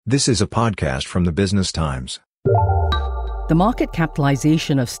This is a podcast from the Business Times. The market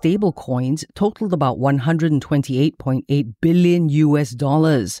capitalization of stablecoins totaled about $128.8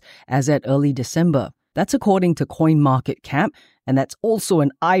 billion as at early December. That's according to CoinMarketCap, and that's also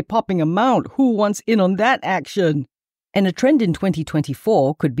an eye-popping amount. Who wants in on that action? And a trend in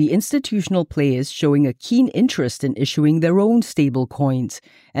 2024 could be institutional players showing a keen interest in issuing their own stablecoins.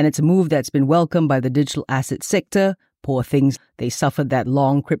 And it's a move that's been welcomed by the digital asset sector. Poor things, they suffered that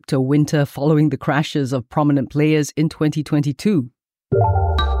long crypto winter following the crashes of prominent players in 2022.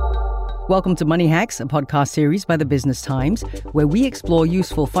 Welcome to Money Hacks, a podcast series by the Business Times, where we explore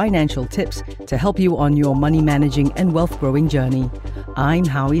useful financial tips to help you on your money managing and wealth growing journey. I'm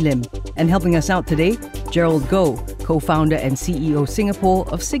Howie Lim, and helping us out today, Gerald Goh, co-founder and CEO Singapore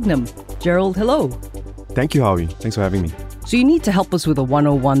of Signum. Gerald, hello. Thank you, Howie. Thanks for having me. So you need to help us with a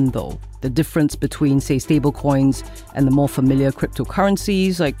 101 though. The difference between, say, stablecoins and the more familiar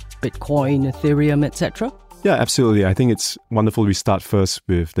cryptocurrencies like Bitcoin, Ethereum, etc.? Yeah, absolutely. I think it's wonderful we start first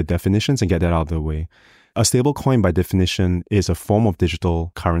with the definitions and get that out of the way. A stablecoin, by definition, is a form of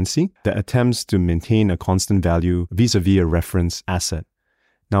digital currency that attempts to maintain a constant value vis-a-vis a reference asset.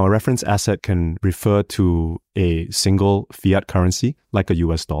 Now, a reference asset can refer to a single fiat currency, like a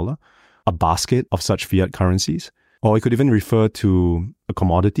US dollar, a basket of such fiat currencies, or it could even refer to a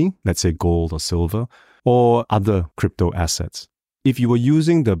commodity, let's say gold or silver, or other crypto assets. If you were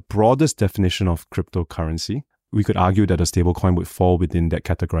using the broadest definition of cryptocurrency, we could argue that a stablecoin would fall within that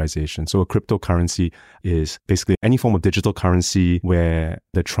categorization. So a cryptocurrency is basically any form of digital currency where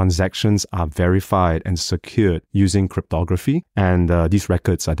the transactions are verified and secured using cryptography, and these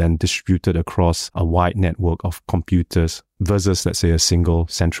records are then distributed across a wide network of computers versus, let's say, a single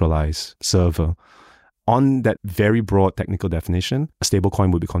centralized server. On that very broad technical definition, a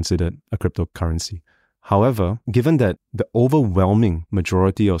stablecoin would be considered a cryptocurrency. However, given that the overwhelming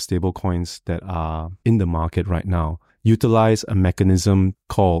majority of stablecoins that are in the market right now utilize a mechanism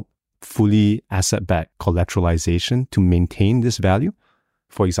called fully asset-backed collateralization to maintain this value,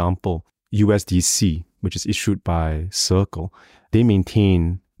 for example, USDC, which is issued by Circle,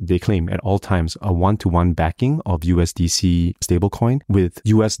 they claim at all times a one-to-one backing of USDC stablecoin with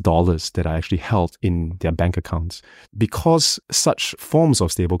US dollars that are actually held in their bank accounts. Because such forms of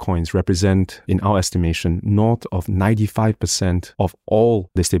stablecoins represent, in our estimation, north of 95% of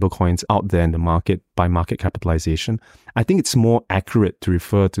all the stablecoins out there in the market by market capitalization, I think it's more accurate to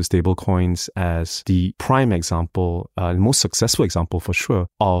refer to stablecoins as the prime example, most successful example for sure,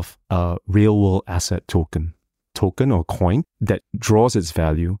 of a real-world asset token or coin that draws its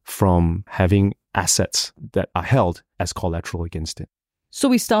value from having assets that are held as collateral against it. So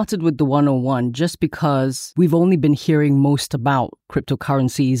we started with the 101 just because we've only been hearing most about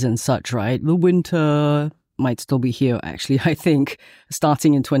cryptocurrencies and such, right? The winter might still be here, actually, I think,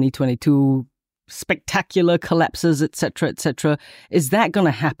 starting in 2022, spectacular collapses, etc., etc. Is that going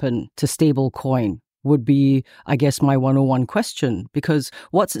to happen to stablecoin? Would be, I guess, my 101 question, because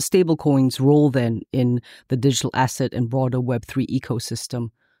what's stablecoin's role then in the digital asset and broader Web3 ecosystem?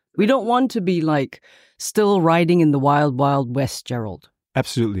 We don't want to be like still riding in the wild, wild west, Gerald.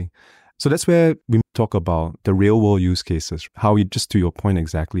 Absolutely. So that's where we talk about the real world use cases. Just to your point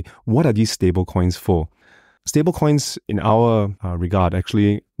exactly, what are these stablecoins for? Stablecoins, in our regard,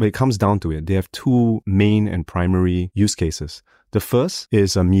 actually, when it comes down to it, they have two main and primary use cases. The first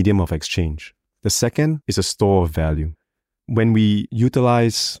is a medium of exchange. The second is a store of value. When we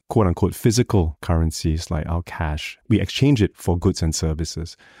utilize quote-unquote physical currencies like our cash, we exchange it for goods and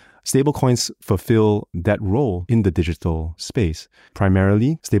services. Stablecoins fulfill that role in the digital space.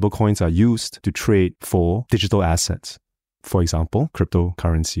 Primarily, stablecoins are used to trade for digital assets, for example,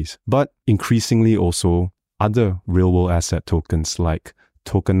 cryptocurrencies, but increasingly also other real-world asset tokens like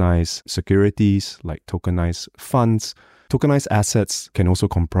tokenized securities, like tokenized funds. Tokenized assets can also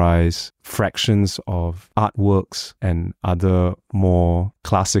comprise fractions of artworks and other more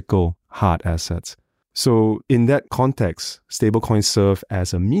classical hard assets. So in that context, stablecoins serve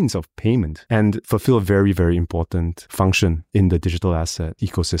as a means of payment and fulfill a very, very important function in the digital asset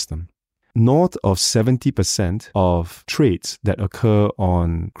ecosystem. North of 70% of trades that occur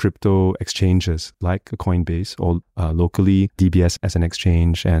on crypto exchanges like Coinbase or locally DBS as an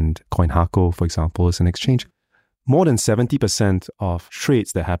exchange and CoinHako, for example, as an exchange. More than 70% of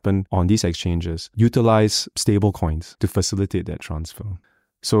trades that happen on these exchanges utilize stablecoins to facilitate that transfer.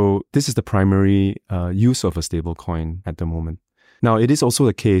 So this is the primary use of a stablecoin at the moment. Now, it is also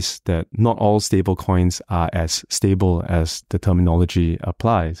the case that not all stablecoins are as stable as the terminology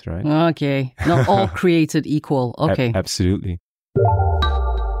applies, right? Okay. Not all created equal. Okay. Absolutely.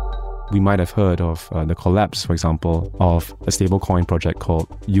 We might have heard of the collapse, for example, of a stablecoin project called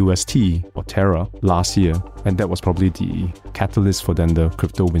UST or Terra last year. And that was probably the catalyst for then the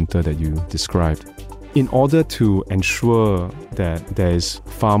crypto winter that you described. In order to ensure that there is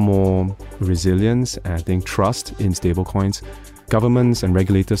far more resilience and I think trust in stablecoins, governments and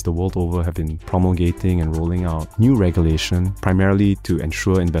regulators the world over have been promulgating and rolling out new regulation, primarily to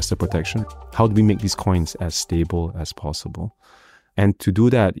ensure investor protection. How do we make these coins as stable as possible? And to do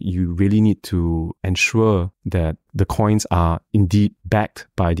that, you really need to ensure that the coins are indeed backed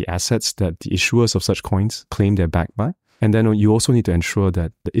by the assets that the issuers of such coins claim they're backed by. And then you also need to ensure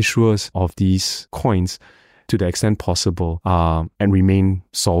that the issuers of these coins, to the extent possible, are and remain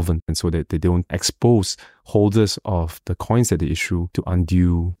solvent, and so that they don't expose holders of the coins that they issue to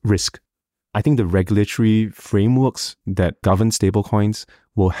undue risk. I think the regulatory frameworks that govern stablecoins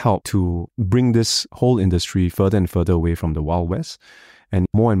will help to bring this whole industry further and further away from the Wild West and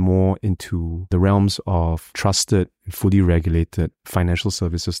more into the realms of trusted, fully regulated financial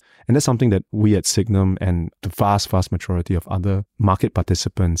services. And that's something that we at Signum and the vast majority of other market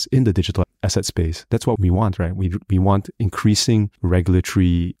participants in the digital asset space, that's what we want, right? We want increasing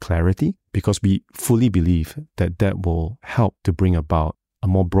regulatory clarity because we fully believe that that will help to bring about a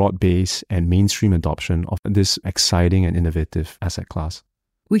more broad-based and mainstream adoption of this exciting and innovative asset class.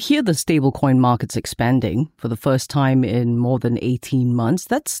 We hear the stablecoin market's expanding for the first time in more than 18 months.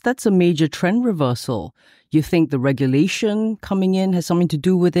 That's a major trend reversal. You think the regulation coming in has something to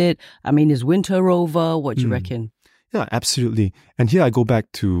do with it? I mean, is winter over? What do you reckon? Yeah, absolutely. And here I go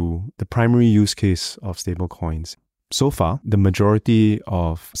back to the primary use case of stablecoins. So far, the majority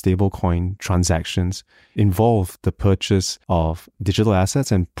of stablecoin transactions involve the purchase of digital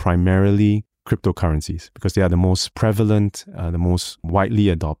assets and primarily cryptocurrencies because they are the most prevalent, the most widely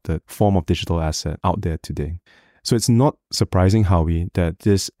adopted form of digital asset out there today. So it's not surprising, Howie, that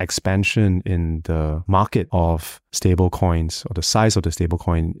this expansion in the market of stablecoins or the size of the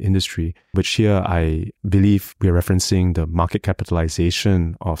stablecoin industry, which here I believe we are referencing the market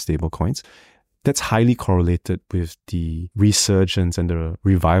capitalization of stablecoins, that's highly correlated with the resurgence and the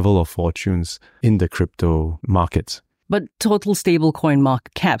revival of fortunes in the crypto markets. But total stablecoin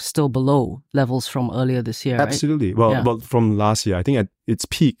market cap still below levels from earlier this year, Absolutely. Right? Well, from last year, I think at its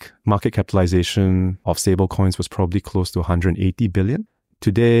peak, market capitalization of stablecoins was probably close to 180 billion.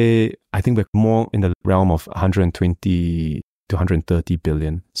 Today, I think we're more in the realm of 120 to 130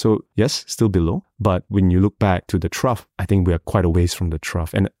 billion. So yes, still below. But when you look back to the trough, I think we are quite a ways from the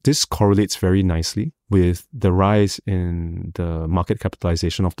trough. And this correlates very nicely with the rise in the market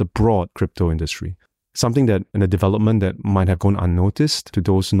capitalization of the broad crypto industry. Something that, in a development that might have gone unnoticed to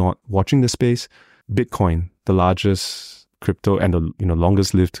those not watching the space, Bitcoin, the largest crypto and the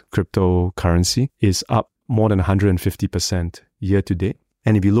longest lived cryptocurrency, is up more than 150% year to date.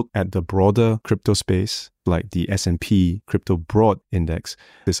 And if you look at the broader crypto space, like the S&P Crypto Broad Index,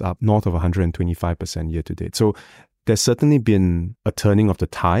 is up north of 125% year to date. So there's certainly been a turning of the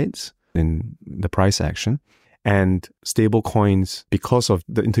tides in the price action. And stablecoins, because of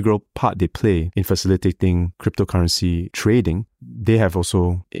the integral part they play in facilitating cryptocurrency trading, they have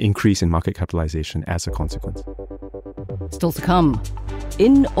also increased in market capitalization as a consequence. Still to come.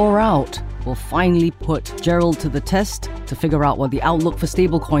 In or out will finally put Gerald to the test to figure out what the outlook for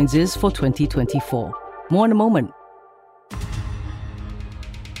stablecoins is for 2024. More in a moment.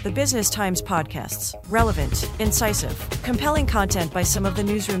 The Business Times podcasts. Relevant, incisive, compelling content by some of the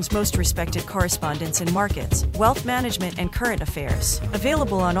newsroom's most respected correspondents in markets, wealth management, and current affairs.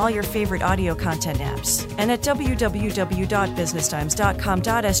 Available on all your favorite audio content apps and at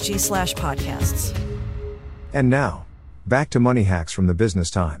www.businesstimes.com.sg/podcasts. And now, back to Money Hacks from the Business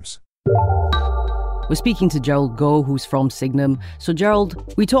Times. We're speaking to Gerald Goh, who's from Signum. So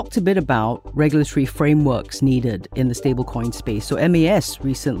Gerald, we talked a bit about regulatory frameworks needed in the stablecoin space. So MAS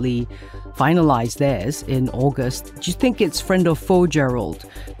recently finalized theirs in August. Do you think it's friend or foe, Gerald?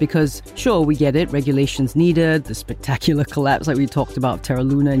 Because sure, we get it, regulations needed, the spectacular collapse like we talked about Terra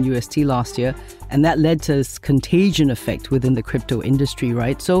Luna and UST last year, and that led to this contagion effect within the crypto industry,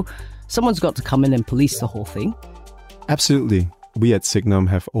 right? So someone's got to come in and police the whole thing. Absolutely. We at Signum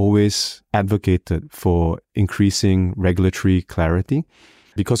have always advocated for increasing regulatory clarity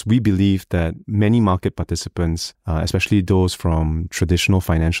because we believe that many market participants, especially those from traditional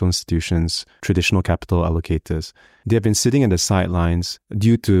financial institutions, traditional capital allocators, they have been sitting at the sidelines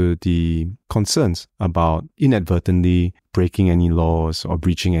due to the concerns about inadvertently breaking any laws or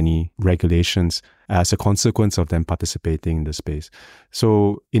breaching any regulations as a consequence of them participating in the space.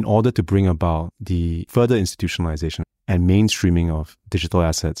 So in order to bring about the further institutionalization and mainstreaming of digital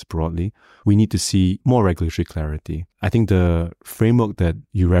assets broadly, we need to see more regulatory clarity. I think the framework that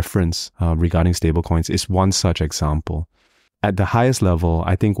you reference regarding stablecoins is one such example. At the highest level,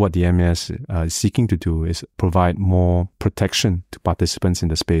 I think what the MAS is seeking to do is provide more protection to participants in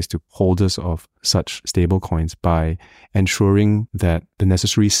the space, to holders of such stablecoins, by ensuring that the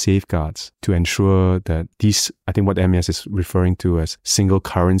necessary safeguards to ensure that these, I think what the MAS is referring to as single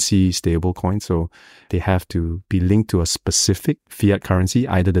currency stablecoins, so they have to be linked to a specific fiat currency,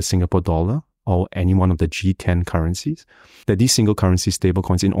 either the Singapore dollar or any one of the G10 currencies, that these single currency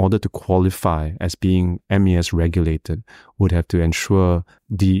stablecoins, in order to qualify as being MAS regulated, would have to ensure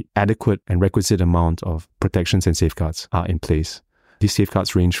the adequate and requisite amount of protections and safeguards are in place. These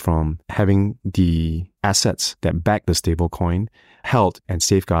safeguards range from having the assets that back the stablecoin held and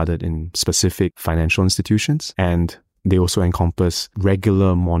safeguarded in specific financial institutions, and they also encompass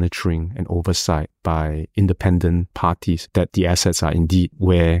regular monitoring and oversight by independent parties that the assets are indeed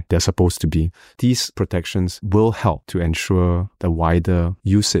where they're supposed to be. These protections will help to ensure the wider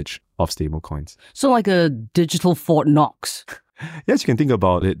usage of stablecoins. So like a digital Fort Knox. Yes, you can think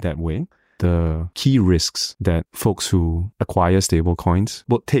about it that way. The key risks that folks who acquire stablecoins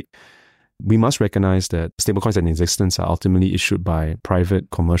will take. We must recognize that stablecoins in existence are ultimately issued by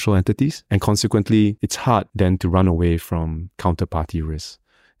private commercial entities, and consequently, it's hard then to run away from counterparty risks.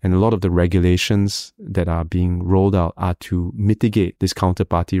 And a lot of the regulations that are being rolled out are to mitigate this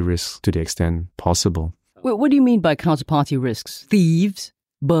counterparty risks to the extent possible. Wait, what do you mean by counterparty risks? Thieves?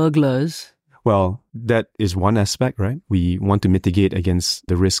 Burglars? Well, that is one aspect, right? We want to mitigate against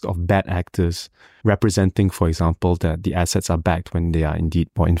the risk of bad actors representing, for example, that the assets are backed when they are indeed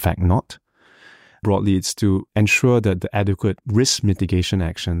or in fact not. Broadly, it's to ensure that the adequate risk mitigation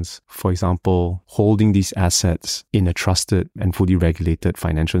actions, for example, holding these assets in a trusted and fully regulated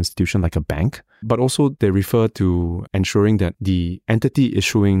financial institution like a bank, but also they refer to ensuring that the entity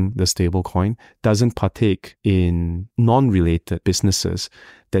issuing the stablecoin doesn't partake in non-related businesses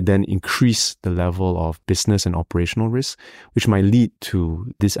that then increase the level of business and operational risk, which might lead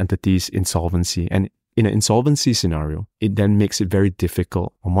to this entity's insolvency. And in an insolvency scenario, it then makes it very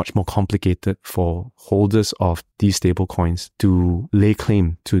difficult or much more complicated for holders of these stablecoins to lay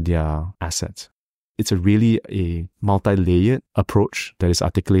claim to their assets. It's really a multi-layered approach that is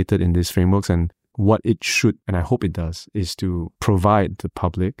articulated in these frameworks, and what it should, and I hope it does, is to provide the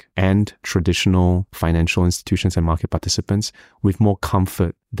public and traditional financial institutions and market participants with more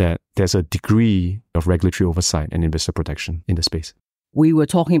comfort that there's a degree of regulatory oversight and investor protection in the space. We were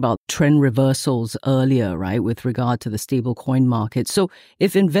talking about trend reversals earlier, right, with regard to the stablecoin market. So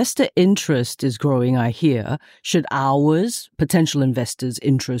if investor interest is growing, I hear, should ours, potential investors'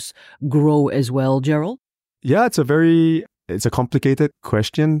 interest, grow as well, Gerald? Yeah, it's a complicated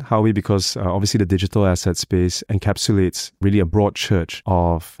question, Howie, because obviously the digital asset space encapsulates really a broad church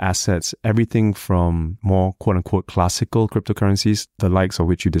of assets, everything from more quote-unquote classical cryptocurrencies, the likes of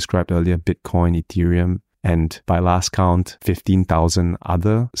which you described earlier, Bitcoin, Ethereum, and by last count, 15,000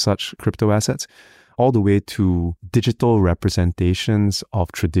 other such crypto assets, all the way to digital representations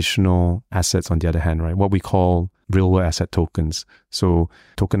of traditional assets on the other hand, right? What we call real-world asset tokens. So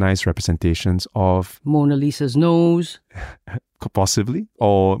tokenized representations of Mona Lisa's nose. Possibly,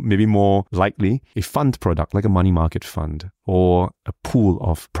 or maybe more likely, a fund product like a money market fund or a pool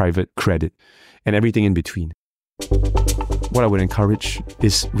of private credit and everything in between. What I would encourage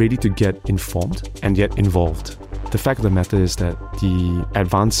is really to get informed and get involved. The fact of the matter is that the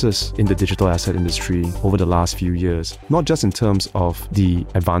advances in the digital asset industry over the last few years, not just in terms of the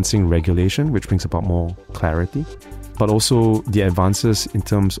advancing regulation, which brings about more clarity, but also the advances in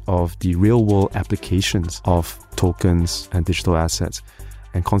terms of the real-world applications of tokens and digital assets.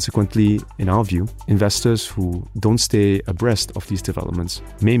 And consequently, in our view, investors who don't stay abreast of these developments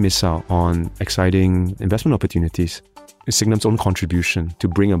may miss out on exciting investment opportunities. Signum's own contribution to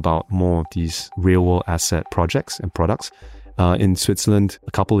bring about more of these real-world asset projects and products. In Switzerland,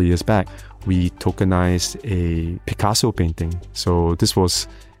 a couple of years back, we tokenized a Picasso painting. So this was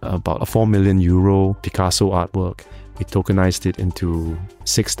about a 4 million euro Picasso artwork. We tokenized it into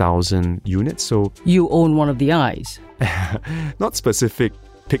 6,000 units. So you own one of the eyes. Not specific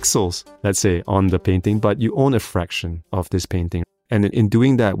pixels, let's say, on the painting, but you own a fraction of this painting. And in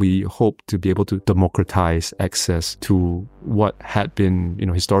doing that, we hope to be able to democratize access to what had been,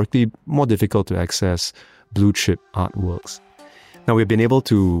 historically more difficult to access blue chip artworks. Now, we've been able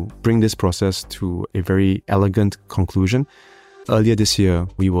to bring this process to a very elegant conclusion. Earlier this year,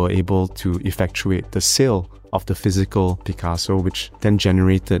 we were able to effectuate the sale of the physical Picasso, which then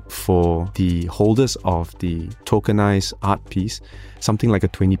generated for the holders of the tokenized art piece something like a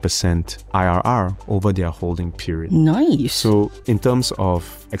 20% IRR over their holding period. Nice. So in terms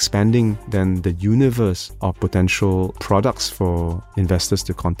of expanding then the universe of potential products for investors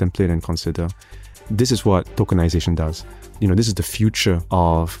to contemplate and consider, this is what tokenization does. This is the future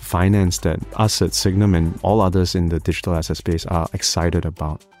of finance that us at Signum and all others in the digital asset space are excited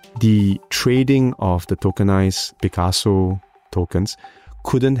about. The trading of the tokenized Picasso tokens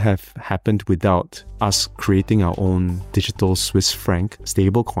couldn't have happened without us creating our own digital Swiss franc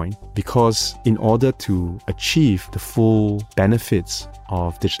stablecoin, because in order to achieve the full benefits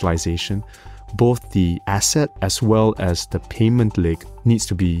of digitalization, both the asset as well as the payment leg needs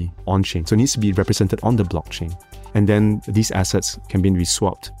to be on-chain. So it needs to be represented on the blockchain. And then these assets can be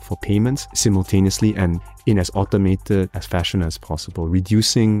reswapped for payments simultaneously and in as automated as fashion as possible,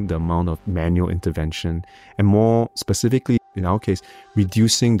 reducing the amount of manual intervention and more specifically, in our case,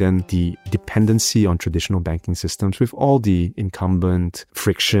 reducing then the dependency on traditional banking systems with all the incumbent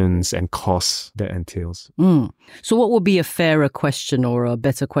frictions and costs that entails. So what would be a fairer question or a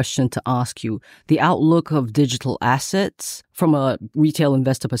better question to ask you? The outlook of digital assets from a retail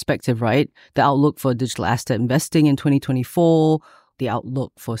investor perspective, right? The outlook for digital asset investing in 2024, the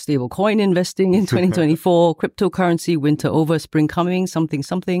outlook for stablecoin investing in 2024, cryptocurrency, winter over, spring coming,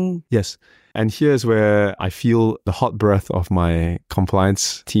 something. Yes. And here's where I feel the hot breath of my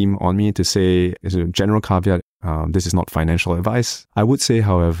compliance team on me to say, as a general caveat, this is not financial advice. I would say,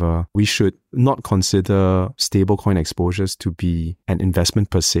 however, we should not consider stablecoin exposures to be an investment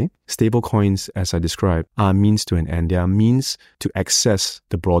per se. Stablecoins, as I described, are means to an end. They are means to access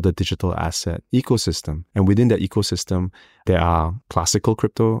the broader digital asset ecosystem. And within that ecosystem, there are classical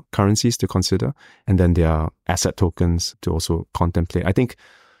cryptocurrencies to consider, and then there are asset tokens to also contemplate. I think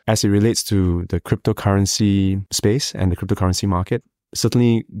as it relates to the cryptocurrency space and the cryptocurrency market,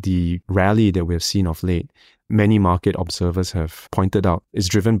 certainly the rally that we have seen of late, many market observers have pointed out, is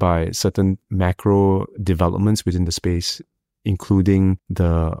driven by certain macro developments within the space, including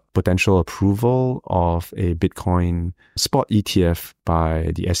the potential approval of a Bitcoin spot ETF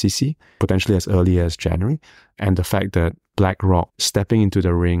by the SEC, potentially as early as January, and the fact that BlackRock stepping into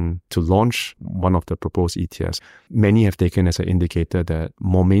the ring to launch one of the proposed ETFs, many have taken as an indicator that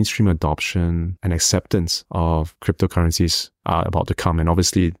more mainstream adoption and acceptance of cryptocurrencies are about to come. And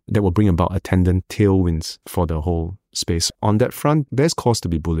obviously, that will bring about attendant tailwinds for the whole space. On that front, there's cause to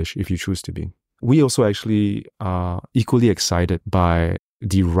be bullish if you choose to be. We also actually are equally excited by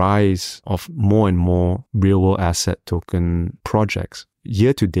the rise of more and more real-world asset token projects.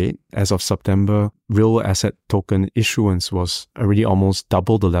 Year to date, as of September, real asset token issuance was already almost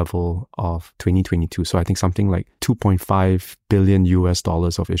double the level of 2022. So I think something like $2.5 billion of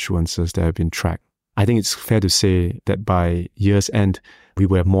issuances that have been tracked. I think it's fair to say that by year's end, we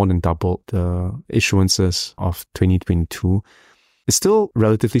will have more than doubled the issuances of 2022. It's still a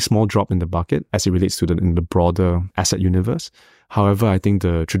relatively small drop in the bucket as it relates to in the broader asset universe. However, I think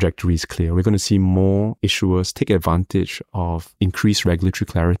the trajectory is clear. We're going to see more issuers take advantage of increased regulatory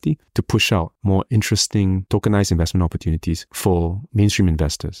clarity to push out more interesting tokenized investment opportunities for mainstream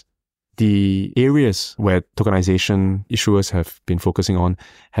investors. The areas where tokenization issuers have been focusing on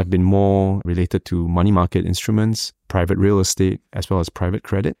have been more related to money market instruments, private real estate, as well as private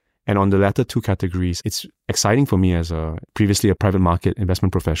credit. And on the latter two categories, it's exciting for me as previously a private market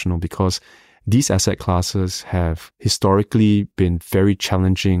investment professional, because these asset classes have historically been very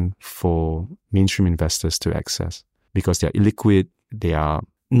challenging for mainstream investors to access because they are illiquid, they are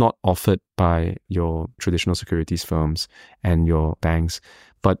not offered by your traditional securities firms and your banks.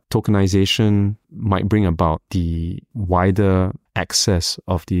 But tokenization might bring about the wider access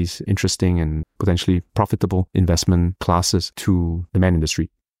of these interesting and potentially profitable investment classes to the man industry.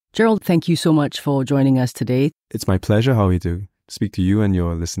 Gerald, thank you so much for joining us today. It's my pleasure, Howie, to speak to you and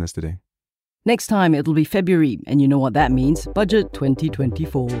your listeners today. Next time, it'll be February, and you know what that means, Budget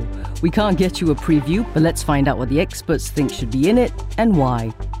 2024. We can't get you a preview, but let's find out what the experts think should be in it and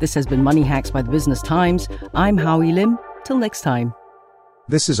why. This has been Money Hacks by the Business Times. I'm Howie Lim. Till next time.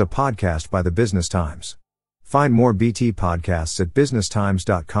 This is a podcast by the Business Times. Find more BT podcasts at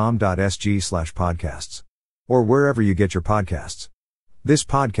businesstimes.com.sg/podcasts or wherever you get your podcasts. This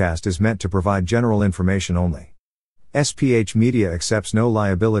podcast is meant to provide general information only. SPH Media accepts no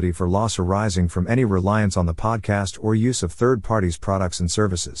liability for loss arising from any reliance on the podcast or use of third parties' products and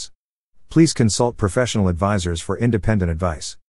services. Please consult professional advisors for independent advice.